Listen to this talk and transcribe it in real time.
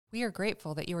We are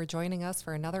grateful that you are joining us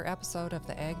for another episode of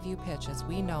the AgView Pitch, as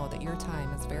we know that your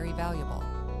time is very valuable.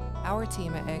 Our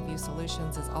team at AgView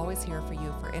Solutions is always here for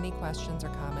you for any questions or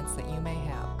comments that you may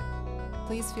have.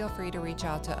 Please feel free to reach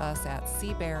out to us at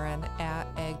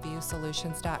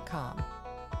cbarron@agviewsolutions.com.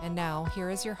 And now, here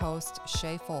is your host,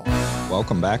 Shay Full.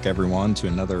 Welcome back, everyone, to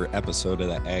another episode of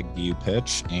the AgView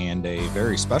Pitch, and a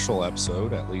very special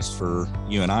episode, at least for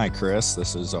you and I, Chris.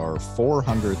 This is our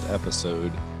 400th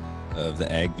episode of the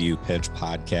AgView Pitch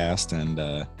podcast, and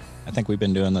I think we've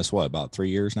been doing this, about 3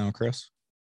 years now, Chris?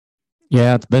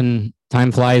 Yeah, it's been,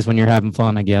 time flies when you're having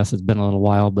fun, I guess. It's been a little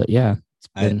while, but yeah,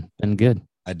 it's been good.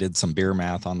 I did some beer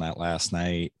math on that last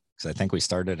night, because I think we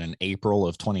started in April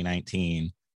of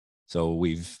 2019. So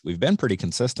we've been pretty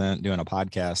consistent doing a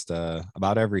podcast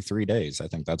about every 3 days. I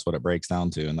think that's what it breaks down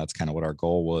to. And that's kind of what our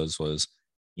goal was,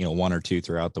 one or two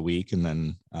throughout the week, and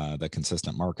then the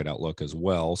consistent market outlook as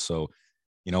well. So,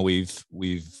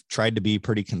 we've tried to be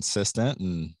pretty consistent,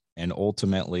 and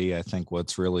ultimately I think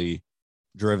what's really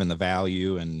driven the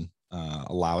value and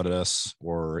allowed us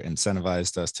or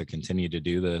incentivized us to continue to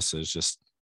do this is just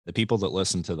the people that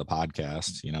listen to the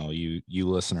podcast. You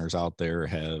listeners out there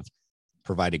have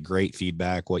provided great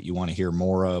feedback, what you want to hear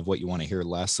more of, what you want to hear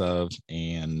less of.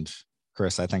 And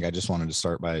Chris, I think I just wanted to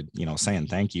start by, saying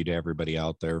thank you to everybody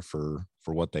out there for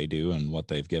what they do and what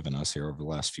they've given us here over the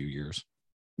last few years.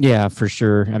 Yeah, for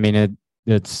sure. I mean,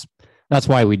 that's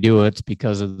why we do it. It's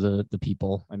because of the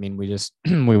people. I mean, we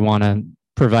want to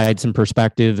provide some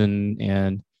perspective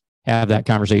and have that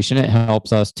conversation. It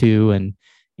helps us too. And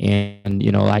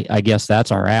I guess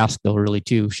that's our ask though, really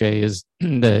too, Shay, is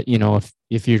that,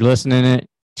 if you're listening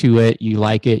to it, you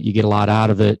like it, you get a lot out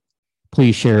of it,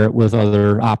 please share it with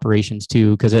other operations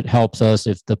too, because it helps us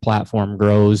if the platform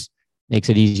grows, makes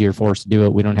it easier for us to do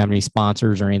it. We don't have any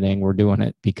sponsors or anything. We're doing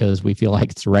it because we feel like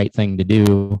it's the right thing to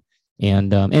do.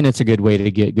 And it's a good way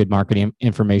to get good marketing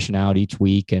information out each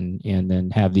week and then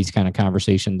have these kind of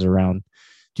conversations around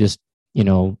just,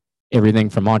 everything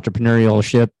from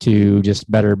entrepreneurship to just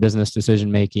better business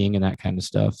decision-making and that kind of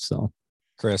stuff. So,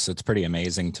 Chris, it's pretty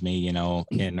amazing to me,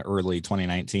 in early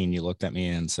 2019, you looked at me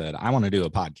and said, I want to do a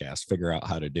podcast, figure out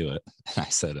how to do it. And I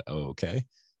said, oh, okay.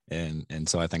 And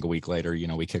so I think a week later,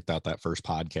 we kicked out that first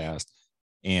podcast.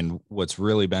 And what's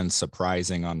really been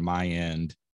surprising on my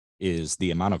end is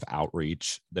the amount of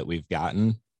outreach that we've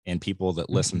gotten and people that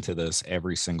listen to this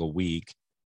every single week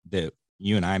that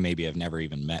you and I maybe have never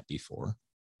even met before.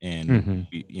 And,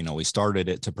 we started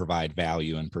it to provide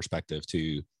value and perspective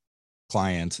to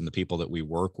clients and the people that we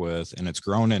work with. And it's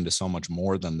grown into so much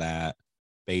more than that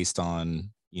based on,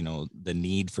 the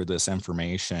need for this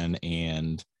information.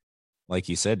 And like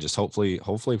you said, just hopefully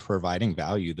providing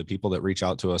value. The people that reach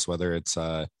out to us, whether it's,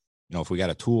 if we got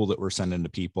a tool that we're sending to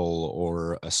people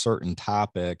or a certain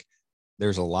topic,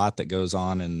 there's a lot that goes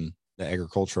on in the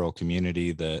agricultural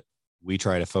community that we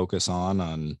try to focus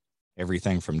on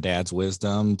everything from dad's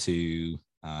wisdom to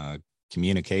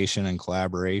communication and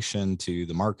collaboration to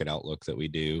the market outlook that we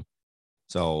do.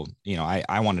 So,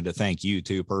 I wanted to thank you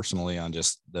too, personally, on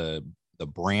just the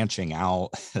branching out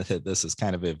that this has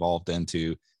kind of evolved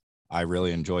into. I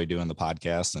really enjoy doing the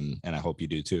podcast and I hope you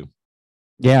do too.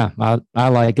 Yeah, I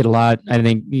like it a lot. I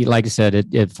think, like I said,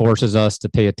 it forces us to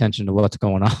pay attention to what's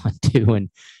going on too, and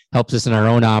helps us in our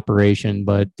own operation.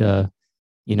 But, I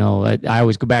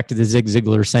always go back to the Zig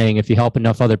Ziglar saying, if you help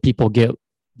enough other people get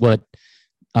what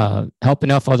they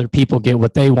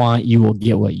want, you will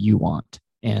get what you want.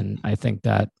 And I think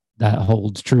that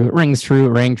holds true. It rang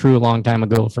true a long time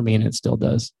ago for me, and it still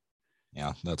does.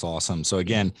 Yeah, that's awesome. So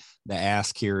again, the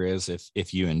ask here is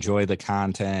if you enjoy the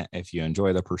content, if you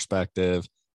enjoy the perspective,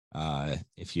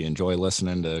 if you enjoy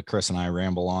listening to Chris and I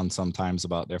ramble on sometimes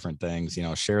about different things,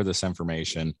 share this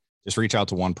information. Just reach out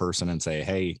to one person and say,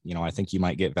 hey, I think you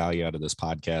might get value out of this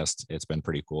podcast. It's been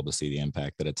pretty cool to see the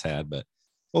impact that it's had. But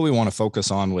what we want to focus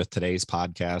on with today's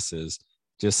podcast is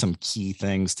just some key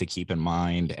things to keep in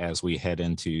mind as we head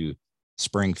into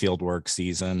spring fieldwork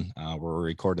season. We're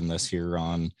recording this here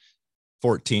on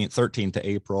 13th of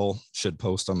April, should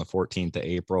post on the 14th of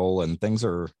April, and things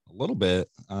are a little bit,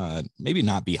 maybe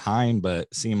not behind,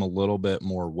 but seem a little bit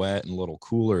more wet and a little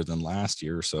cooler than last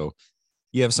year. So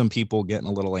you have some people getting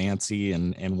a little antsy,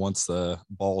 and once the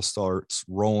ball starts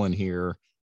rolling here,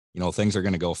 things are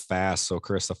going to go fast. So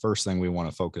Chris, the first thing we want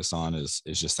to focus on is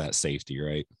just that safety,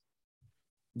 right?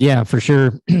 Yeah, for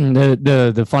sure.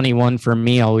 The funny one for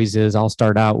me always is I'll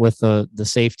start out with the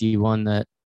safety one that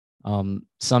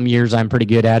some years I'm pretty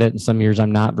good at it and some years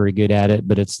I'm not very good at it,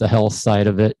 but it's the health side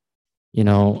of it.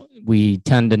 We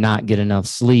tend to not get enough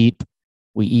sleep.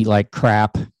 We eat like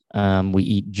crap. We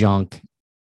eat junk,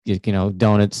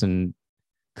 donuts and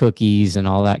cookies and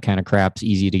all that kind of crap's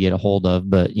easy to get a hold of.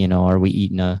 But, are we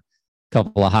eating a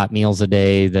couple of hot meals a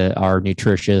day that are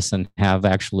nutritious and have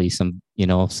actually some,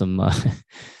 some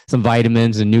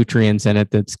vitamins and nutrients in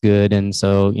it that's good? And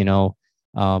so,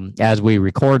 as we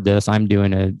record this, I'm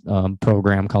doing a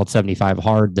program called 75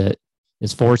 Hard that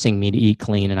is forcing me to eat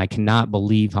clean. And I cannot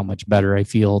believe how much better I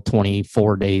feel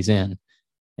 24 days in.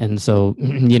 And so,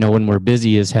 when we're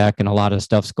busy as heck and a lot of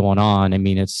stuff's going on, I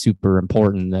mean, it's super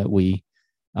important that we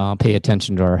pay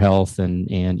attention to our health and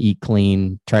eat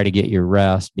clean, try to get your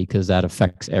rest, because that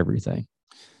affects everything.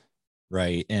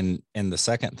 Right. And the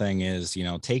second thing is,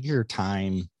 take your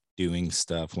time doing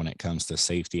stuff when it comes to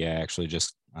safety. I actually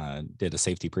just did a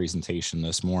safety presentation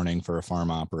this morning for a farm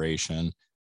operation.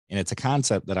 And it's a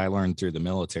concept that I learned through the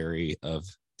military of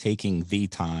taking the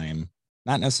time,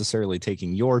 not necessarily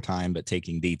taking your time, but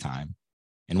taking the time.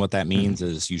 And what that means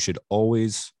is you should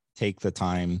always take the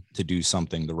time to do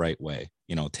something the right way.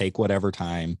 Take whatever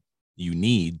time you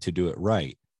need to do it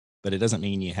right. But it doesn't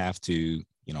mean you have to,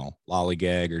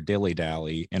 lollygag or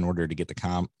dilly-dally in order to get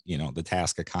the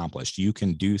task accomplished. You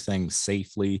can do things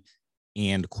safely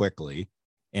and quickly.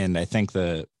 And I think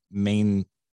the main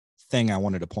thing I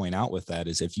wanted to point out with that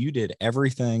is if you did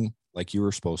everything like you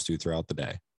were supposed to throughout the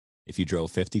day, if you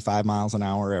drove 55 miles an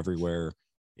hour everywhere,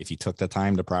 if you took the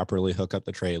time to properly hook up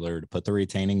the trailer, to put the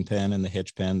retaining pin in the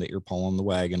hitch pin that you're pulling the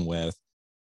wagon with,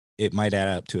 it might add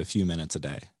up to a few minutes a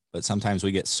day. But sometimes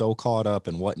we get so caught up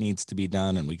in what needs to be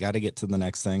done and we got to get to the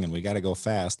next thing and we got to go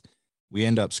fast. We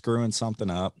end up screwing something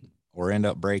up or end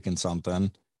up breaking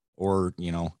something, or,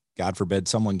 God forbid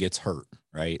someone gets hurt,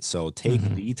 right? So take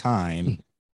the time,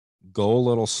 go a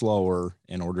little slower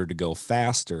in order to go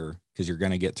faster, because you're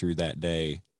going to get through that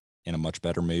day in a much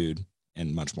better mood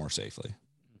and much more safely.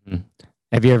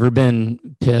 Have you ever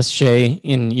been pissed, Shay,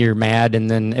 and you're mad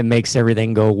and then it makes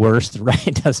everything go worse,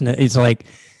 right? Doesn't it? It's like,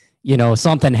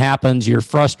 something happens, you're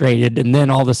frustrated, and then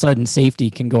all of a sudden safety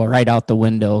can go right out the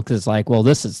window, because like, well,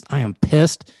 I am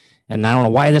pissed and I don't know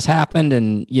why this happened.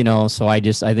 And, so I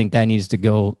think that needs to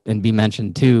go and be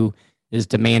mentioned too, is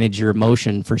to manage your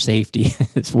emotion for safety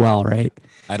as well, right?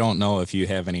 I don't know if you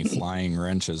have any flying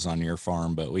wrenches on your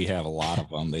farm, but we have a lot of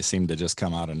them. They seem to just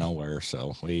come out of nowhere.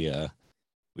 So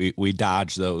we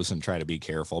dodge those and try to be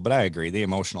careful. But I agree, the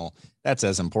emotional, that's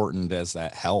as important as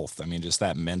that health. I mean, just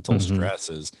that mental stress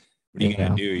is, what are you going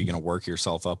to do? You're going to work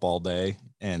yourself up all day.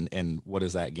 And what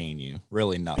does that gain you?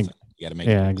 Really nothing. You got to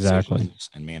make decisions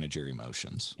and manage your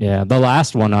emotions. Yeah. The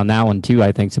last one on that one too,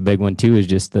 I think is a big one too, is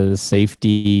just the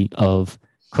safety of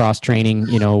cross training.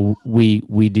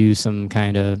 We do some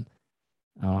kind of,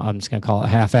 I'm just going to call it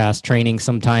half-assed training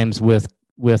sometimes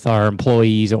with our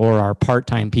employees or our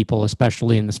part-time people,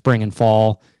 especially in the spring and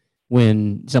fall,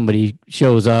 when somebody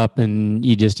shows up and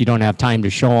you don't have time to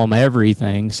show them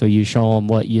everything. So you show them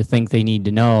what you think they need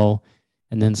to know.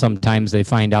 And then sometimes they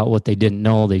find out what they didn't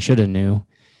know they should have knew.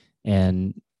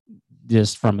 And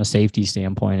just from a safety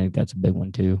standpoint, I think that's a big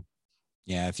one too.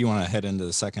 Yeah. If you want to head into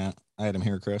the second item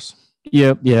here, Chris.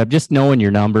 Yeah. Just knowing your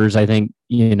numbers. I think,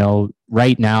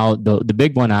 right now, the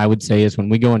big one I would say is when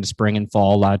we go into spring and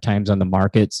fall, a lot of times on the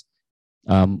markets,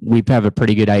 we have a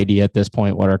pretty good idea at this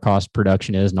point what our cost of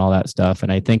production is and all that stuff.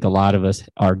 And I think a lot of us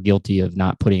are guilty of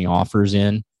not putting offers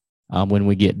in when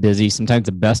we get busy. Sometimes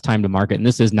the best time to market, and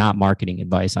this is not marketing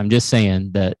advice, I'm just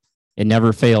saying that it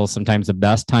never fails. Sometimes the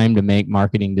best time to make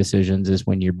marketing decisions is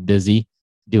when you're busy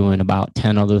doing about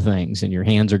 10 other things and your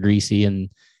hands are greasy and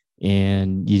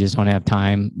you just don't have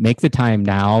time. Make the time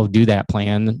now, do that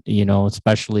plan,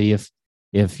 especially if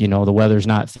the weather's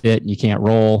not fit and you can't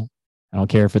roll. I don't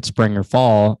care if it's spring or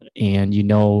fall, and you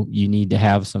need to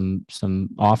have some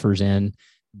offers in.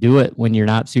 Do it when you're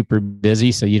not super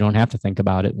busy, so you don't have to think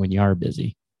about it when you are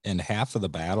busy. And half of the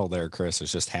battle there, Chris,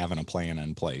 is just having a plan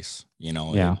in place.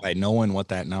 Yeah. By knowing what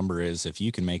that number is, if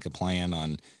you can make a plan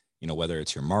on, whether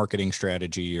it's your marketing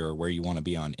strategy or where you want to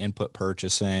be on input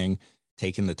purchasing,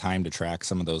 taking the time to track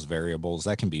some of those variables,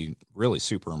 that can be really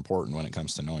super important when it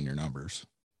comes to knowing your numbers.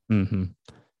 Mm-hmm.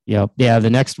 Yep. Yeah.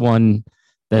 The next one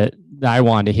that I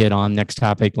wanted to hit on, next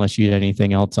topic, unless you had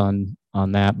anything else on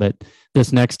that, but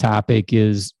this next topic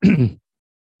is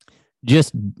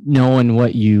just knowing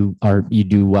what you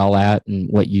do well at and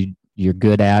what you're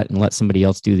good at, and let somebody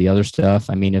else do the other stuff.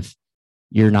 I mean, if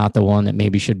you're not the one that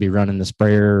maybe should be running the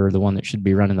sprayer or the one that should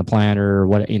be running the planter or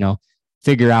what,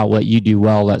 figure out what you do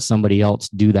well, let somebody else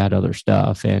do that other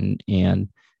stuff. And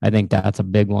I think that's a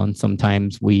big one.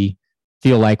 Sometimes we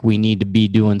feel like we need to be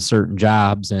doing certain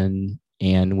jobs and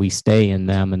we stay in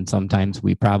them. And sometimes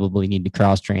we probably need to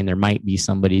cross train. There might be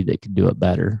somebody that could do it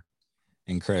better.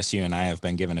 And Chris, you and I have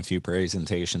been given a few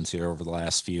presentations here over the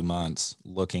last few months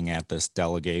looking at this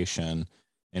delegation,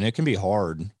 and it can be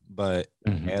hard, but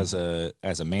as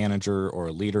a manager or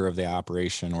a leader of the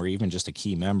operation, or even just a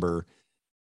key member,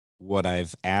 what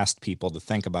I've asked people to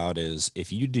think about is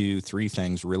if you do 3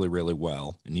 things really, really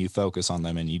well and you focus on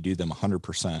them and you do them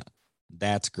 100%,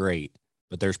 that's great.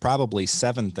 But there's probably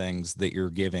 7 things that you're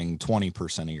giving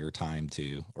 20% of your time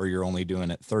to, or you're only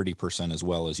doing it 30% as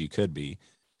well as you could be.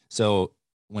 So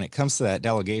when it comes to that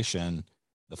delegation,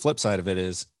 the flip side of it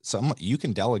is you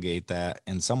can delegate that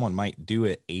and someone might do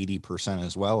it 80%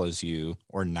 as well as you,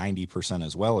 or 90%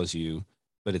 as well as you,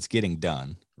 but it's getting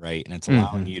done, right? And it's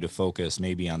allowing you to focus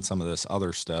maybe on some of this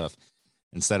other stuff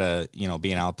instead of,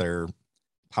 being out there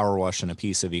power washing a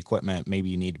piece of equipment. Maybe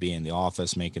you need to be in the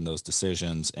office making those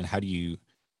decisions. And how do you,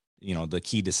 the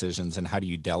key decisions, and how do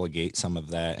you delegate some of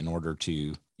that in order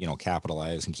to,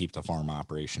 capitalize and keep the farm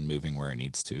operation moving where it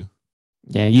needs to?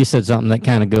 Yeah, you said something that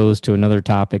kind of goes to another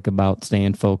topic about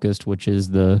staying focused, which is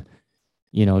the,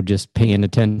 just paying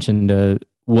attention to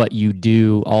what you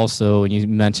do also. And you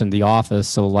mentioned the office.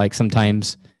 So like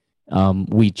sometimes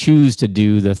we choose to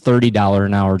do the $30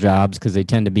 an hour jobs because they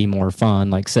tend to be more fun,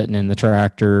 like sitting in the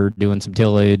tractor, doing some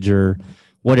tillage or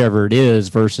whatever it is,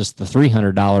 versus the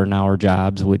 $300 an hour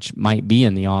jobs, which might be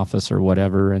in the office or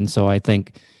whatever. And so I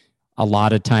think a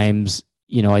lot of times,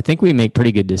 I think we make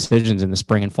pretty good decisions in the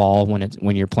spring and fall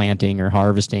when you're planting or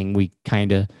harvesting. We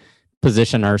kind of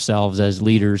position ourselves as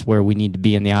leaders where we need to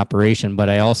be in the operation. But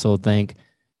I also think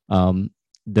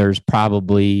it's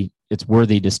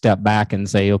worthy to step back and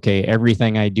say, okay,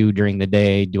 everything I do during the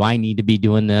day, do I need to be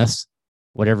doing this?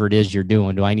 Whatever it is you're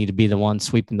doing, do I need to be the one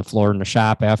sweeping the floor in the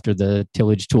shop after the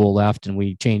tillage tool left and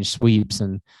we change sweeps,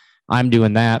 and I'm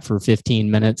doing that for 15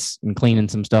 minutes and cleaning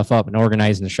some stuff up and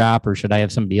organizing the shop? Or should I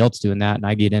have somebody else doing that and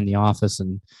I get in the office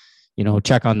and,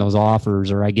 check on those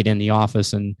offers, or I get in the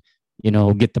office and,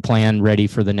 get the plan ready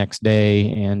for the next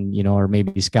day and, or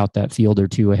maybe scout that field or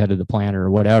 2 ahead of the planner or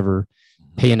whatever.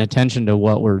 Paying attention to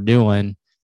what we're doing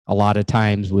a lot of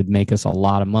times would make us a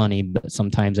lot of money, but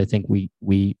sometimes I think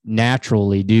we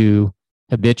naturally do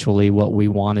habitually what we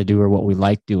want to do or what we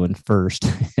like doing first.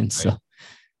 And so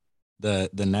the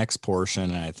next portion,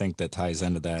 and I think that ties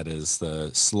into that, is the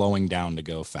slowing down to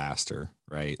go faster,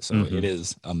 right? So it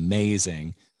is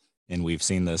amazing. And we've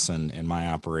seen this in my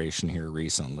operation here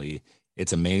recently.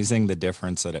 It's amazing the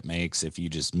difference that it makes if you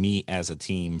just meet as a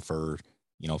team for,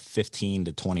 15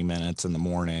 to 20 minutes in the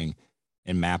morning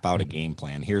and map out a game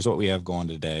plan. Here's what we have going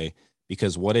today.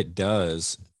 Because what it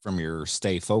does from your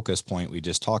stay focused point we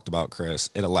just talked about,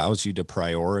 Chris, it allows you to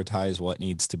prioritize what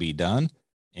needs to be done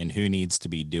and who needs to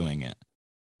be doing it.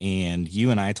 And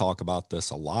you and I talk about this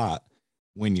a lot.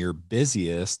 When you're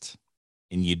busiest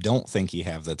and you don't think you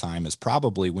have the time is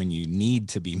probably when you need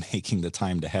to be making the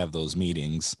time to have those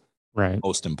meetings. Right.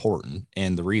 Most important.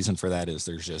 And the reason for that is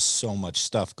there's just so much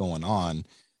stuff going on.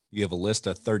 You have a list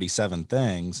of 37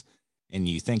 things and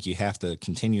you think you have to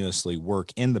continuously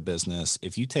work in the business.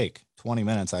 If you take 20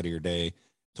 minutes out of your day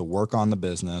to work on the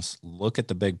business, look at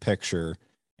the big picture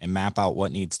and map out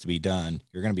what needs to be done,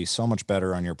 you're going to be so much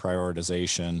better on your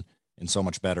prioritization and so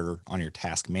much better on your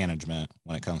task management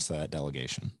when it comes to that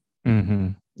delegation. Mm-hmm.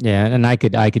 Yeah. And I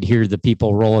could hear the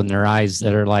people rolling their eyes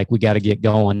that are like, we got to get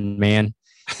going, man.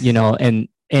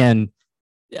 And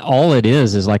all it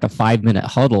is like a 5-minute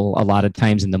huddle a lot of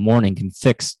times in the morning can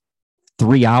fix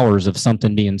 3 hours of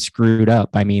something being screwed up.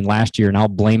 I mean, last year, and I'll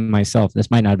blame myself,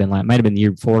 this might not have been last, might have been the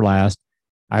year before last,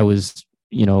 I was,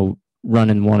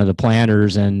 running one of the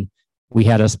planners and we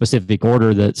had a specific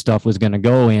order that stuff was going to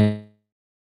go in.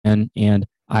 And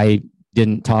I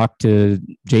didn't talk to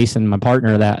Jason, my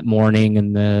partner, that morning.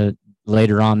 And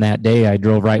later on that day, I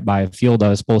drove right by a field I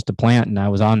was supposed to plant and I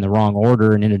was on the wrong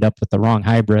order and ended up with the wrong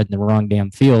hybrid in the wrong damn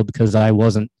field because I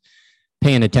wasn't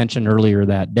paying attention earlier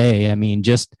that day. I mean,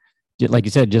 just like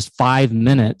you said, just 5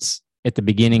 minutes at the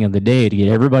beginning of the day to get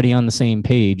everybody on the same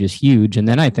page is huge. And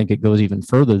then I think it goes even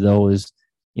further though, is,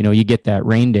 you get that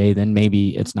rain day, then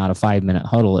maybe it's not a 5-minute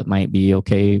huddle. It might be,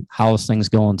 okay, how's things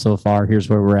going so far? Here's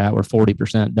where we're at. We're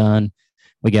 40% done.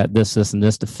 We got this, and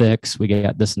this to fix. We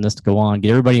got this and this to go on.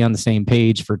 Get everybody on the same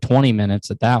page for 20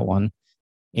 minutes at that one.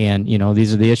 And,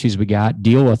 these are the issues we got.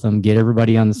 Deal with them, get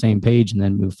everybody on the same page, and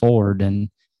then move forward. And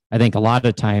I think a lot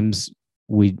of times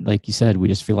we, like you said, we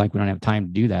just feel like we don't have time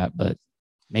to do that, but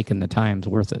making the time's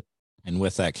worth it. And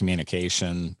with that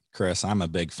communication, Chris, I'm a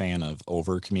big fan of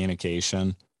over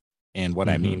communication. And what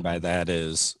I mean by that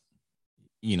is,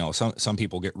 some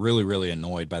people get really, really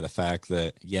annoyed by the fact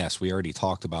that, yes, we already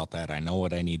talked about that. I know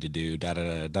what I need to do,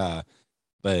 but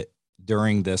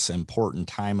during this important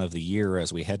time of the year,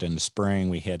 as we head into spring,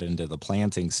 we head into the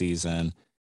planting season,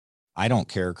 I don't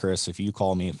care, Chris, if you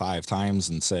call me 5 times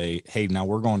and say, hey, now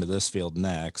we're going to this field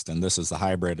next, and this is the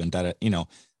hybrid, and that,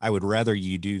 I would rather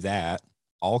you do that.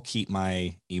 I'll keep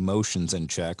my emotions in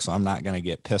check, so I'm not going to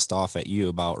get pissed off at you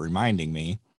about reminding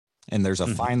me. And there's a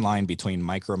fine line between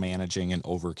micromanaging and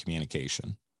over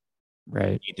communication.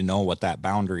 Right. You need to know what that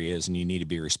boundary is, and you need to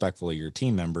be respectful of your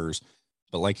team members.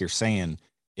 But like you're saying,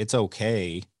 it's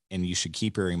okay, and you should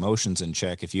keep your emotions in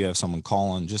check. If you have someone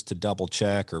calling just to double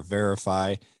check or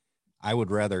verify, I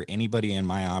would rather anybody in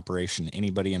my operation,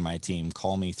 anybody in my team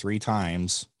call me 3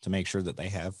 times to make sure that they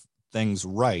have things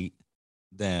right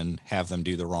than have them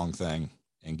do the wrong thing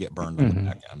and get burned on the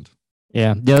back end.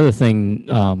 Yeah. The other thing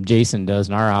Jason does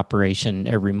in our operation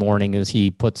every morning is he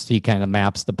kind of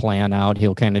maps the plan out.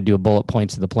 He'll kind of do a bullet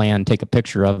points of the plan, take a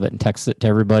picture of it and text it to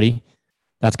everybody.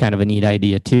 That's kind of a neat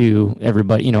idea too.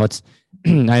 Everybody, it's,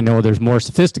 I know there's more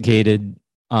sophisticated.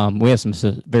 We have some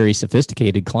very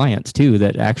sophisticated clients too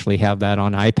that actually have that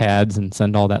on iPads and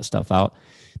send all that stuff out.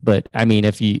 But I mean,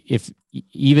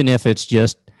 even if it's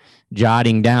just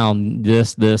jotting down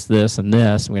this, and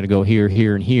this, I'm going to go here,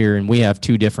 here, and here. And we have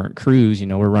 2 different crews,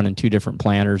 we're running 2 different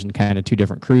planners and kind of 2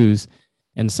 different crews.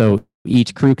 And so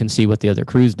each crew can see what the other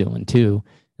crew's doing too.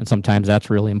 And sometimes that's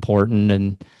really important.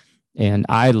 And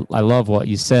I love what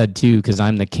you said too, because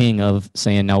I'm the king of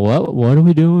saying, now what are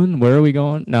we doing? Where are we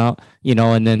going? Now,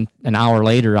 and then an hour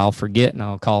later I'll forget and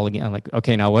I'll call again. I'm like,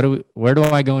 okay, now where do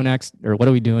I go next? Or what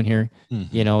are we doing here?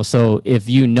 So if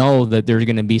you know that there's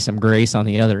going to be some grace on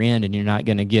the other end and you're not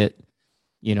going to get,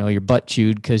 your butt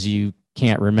chewed because you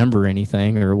can't remember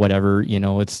anything or whatever,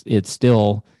 it's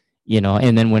still,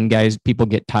 and then when people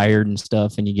get tired and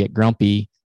stuff and you get grumpy,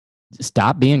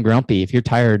 stop being grumpy. If you're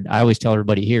tired, I always tell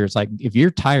everybody here, it's like, if you're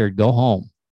tired, go home.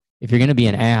 If you're going to be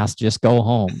an ass, just go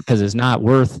home, because it's not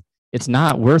worth it.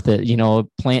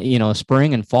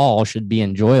 Spring and fall should be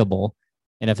enjoyable.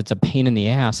 And if it's a pain in the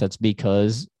ass, that's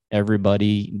because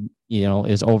everybody,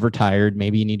 is overtired.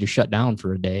 Maybe you need to shut down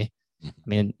for a day. I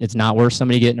mean, it's not worth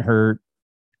somebody getting hurt.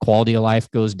 Quality of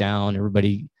life goes down.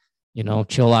 Everybody,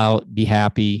 chill out, be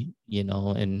happy,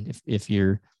 and if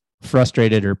you're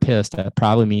frustrated or pissed, that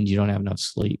probably means you don't have enough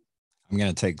sleep. I'm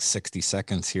going to take 60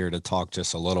 seconds here to talk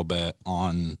just a little bit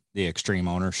on the extreme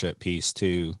ownership piece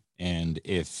too. And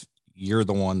if you're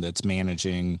the one that's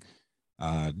managing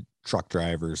truck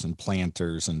drivers and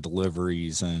planters and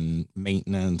deliveries and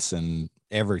maintenance and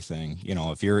everything,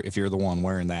 if you're the one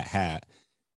wearing that hat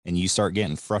and you start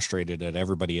getting frustrated at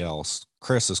everybody else,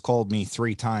 Chris has called me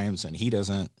 3 times and he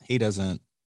doesn't,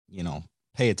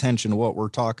 pay attention to what we're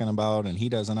talking about, and he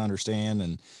doesn't understand,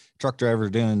 and truck driver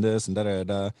doing this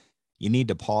and you need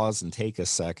to pause and take a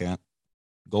second,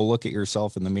 go look at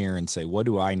yourself in the mirror and say, what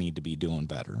do I need to be doing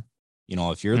better?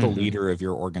 If you're the leader of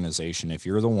your organization, if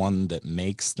you're the one that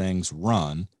makes things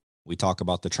run, we talk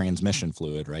about the transmission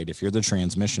fluid, right? If you're the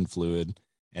transmission fluid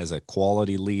as a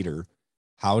quality leader,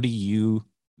 how do you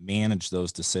manage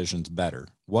those decisions better?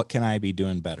 What can I be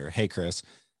doing better? Hey, Chris,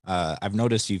 I've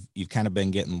noticed you've kind of been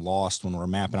getting lost when we're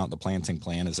mapping out the planting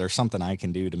plan. Is there something I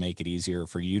can do to make it easier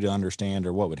for you to understand,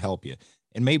 or what would help you?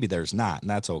 And maybe there's not, and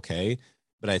that's okay.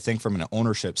 But I think from an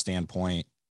ownership standpoint,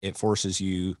 it forces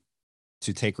you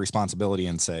to take responsibility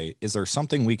and say, is there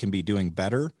something we can be doing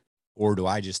better? Or do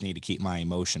I just need to keep my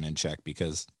emotion in check?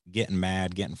 Because getting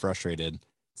mad, getting frustrated,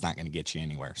 it's not going to get you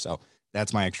anywhere. So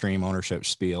that's my extreme ownership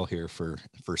spiel here for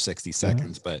 60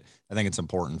 seconds. But I think it's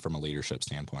important from a leadership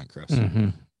standpoint, Chris.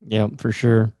 Yeah, for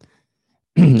sure.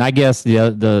 I guess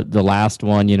the last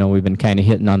one, we've been kind of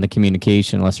hitting on the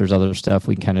communication, unless there's other stuff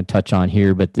we kind of touch on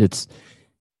here, but it's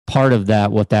part of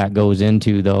that. What that goes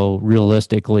into, though,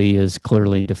 realistically, is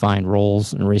clearly defined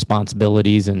roles and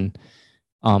responsibilities. And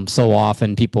so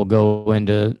often people go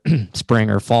into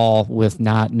spring or fall with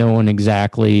not knowing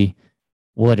exactly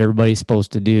what everybody's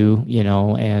supposed to do,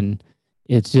 and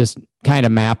it's just kind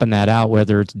of mapping that out,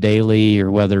 whether it's daily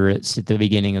or whether it's at the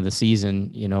beginning of the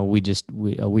season.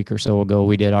 A week or so ago,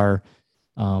 we did our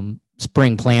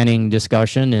spring planning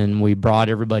discussion, and we brought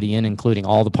everybody in, including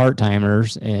all the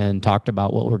part-timers, and talked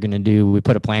about what we're going to do. We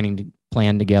put a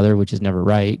plan together, which is never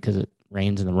right because it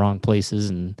rains in the wrong places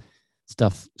and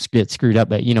stuff gets screwed up.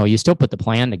 But, you still put the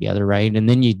plan together, right? And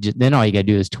then all you got to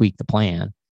do is tweak the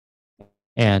plan.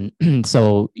 And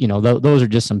so, those are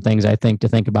just some things I think to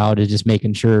think about, is just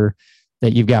making sure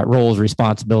that you've got roles,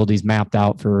 responsibilities mapped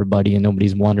out for everybody and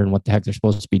nobody's wondering what the heck they're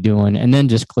supposed to be doing. And then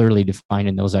just clearly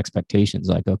defining those expectations.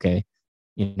 Like, okay,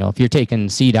 if you're taking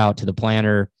seed out to the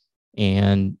planter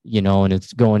and and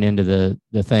it's going into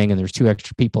the thing, and there's 2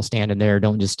 extra people standing there.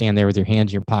 Don't just stand there with your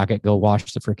hands in your pocket, go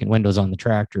wash the freaking windows on the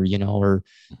tractor, or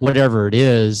whatever it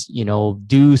is.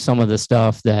 Do some of the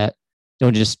stuff that,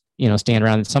 don't just stand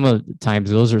around. Some of the times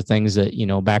those are things that,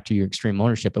 back to your extreme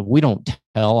ownership, if we don't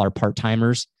tell our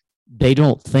part-timers, they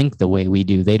don't think the way we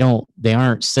do. They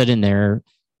aren't sitting there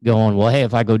going, well, hey,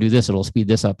 if I go do this, it'll speed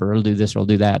this up, or it'll do this, or it'll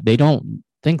do that. They don't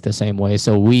think the same way.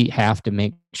 So we have to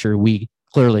make sure we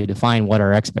clearly define what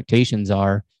our expectations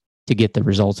are to get the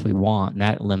results we want. And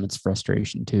that limits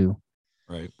frustration too.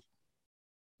 Right.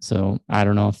 So I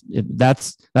don't know if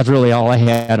that's really all I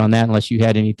had on that, unless you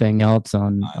had anything else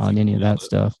on any of that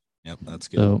stuff. Yep. That's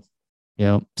good.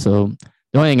 So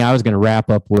the only thing I was going to wrap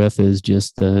up with is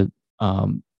just the,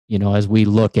 as we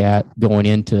look at going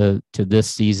into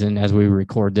this season, as we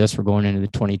record this, we're going into the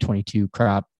 2022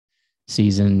 crop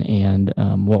season. And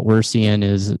what we're seeing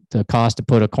is the cost to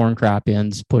put a corn crop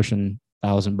in's pushing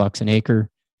 $1,000 an acre.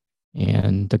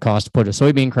 And the cost to put a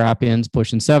soybean crop in's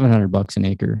pushing $700 an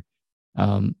acre.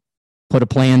 Put a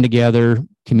plan together,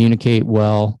 communicate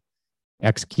well,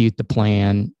 execute the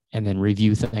plan, and then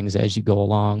review things as you go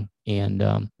along,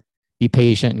 and be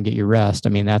patient and get your rest. I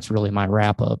mean, that's really my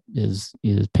wrap up is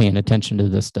paying attention to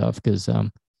this stuff, because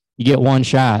you get one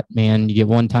shot, man. You get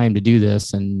one time to do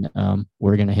this, and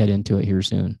we're going to head into it here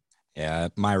soon. Yeah,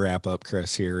 my wrap up,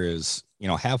 Chris, here is,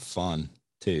 have fun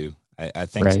too. I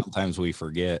think sometimes we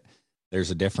forget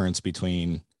there's a difference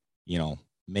between,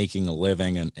 making a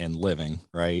living and living,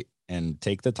 right? And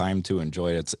take the time to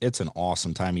enjoy it. It's an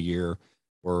awesome time of year.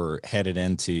 We're headed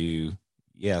into,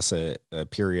 yes, a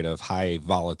period of high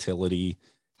volatility,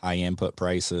 high input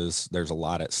prices. There's a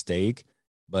lot at stake,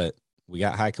 but we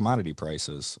got high commodity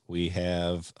prices. We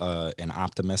have an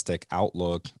optimistic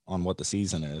outlook on what the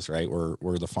season is, right?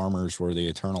 We're the farmers, we're the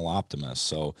eternal optimists.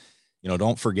 So,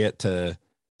 don't forget to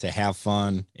have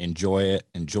fun, enjoy it,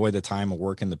 enjoy the time of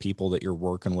working, the people that you're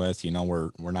working with.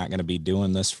 We're not going to be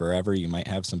doing this forever. You might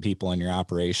have some people in your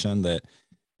operation that,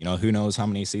 who knows how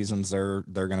many seasons they're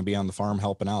going to be on the farm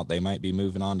helping out. They might be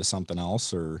moving on to something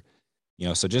else, or,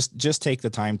 so just take the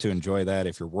time to enjoy that.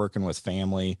 If you're working with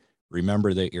family,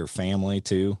 remember that you're family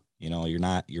too. You're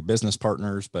not your business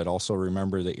partners, but also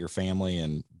remember that you're family,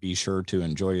 and be sure to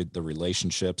enjoy the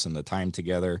relationships and the time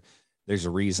together. There's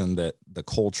a reason that the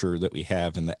culture that we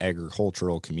have in the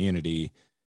agricultural community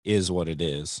is what it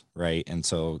is, right? And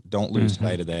so don't lose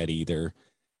sight of that either.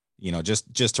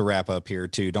 Just to wrap up here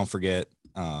too, don't forget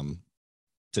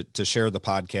to share the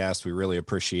podcast. We really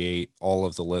appreciate all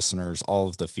of the listeners, all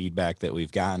of the feedback that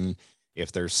we've gotten.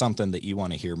 If there's something that you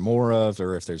want to hear more of,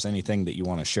 or if there's anything that you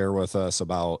want to share with us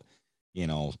about,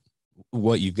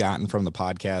 what you've gotten from the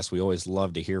podcast, we always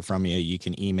love to hear from you. You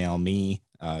can email me,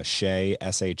 Shay,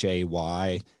 SHAY,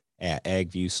 at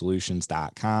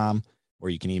agviewsolutions.com, or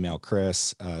you can email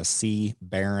Chris,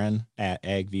 cbarron, at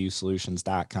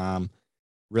agviewsolutions.com.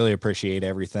 Really appreciate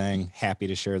everything. Happy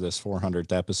to share this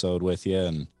 400th episode with you,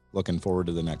 and looking forward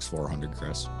to the next 400,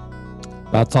 Chris.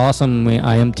 That's awesome.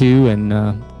 I am too. And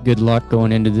good luck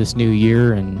going into this new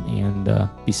year, and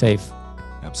be safe.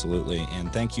 Absolutely.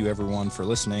 And thank you everyone for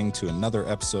listening to another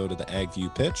episode of the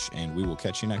AgView Pitch, and we will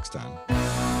catch you next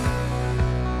time.